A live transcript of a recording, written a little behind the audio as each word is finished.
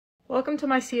Welcome to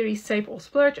my series Save or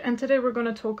Splurge, and today we're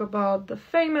going to talk about the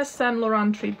famous Saint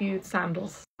Laurent tribute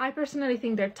sandals. I personally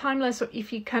think they're timeless, so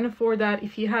if you can afford that,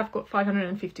 if you have got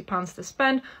 £550 to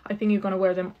spend, I think you're going to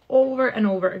wear them over and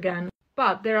over again.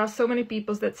 But there are so many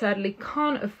people that sadly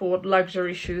can't afford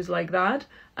luxury shoes like that,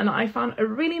 and I found a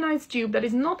really nice dupe that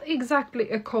is not exactly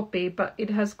a copy, but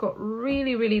it has got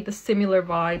really the similar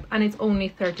vibe, and it's only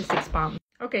 £36.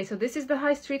 Okay, so this is the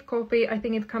high street copy. I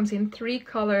think it comes in 3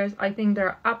 colors. I think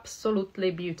they're absolutely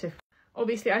beautiful.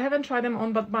 Obviously, I haven't tried them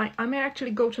on, but I may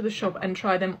actually go to the shop and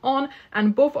try them on.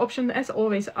 And both options, as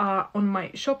always, are on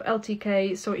my shop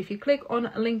LTK. So if you click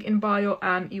on link in bio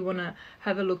and you want to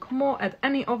have a look more at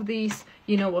any of these,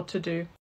 you know what to do.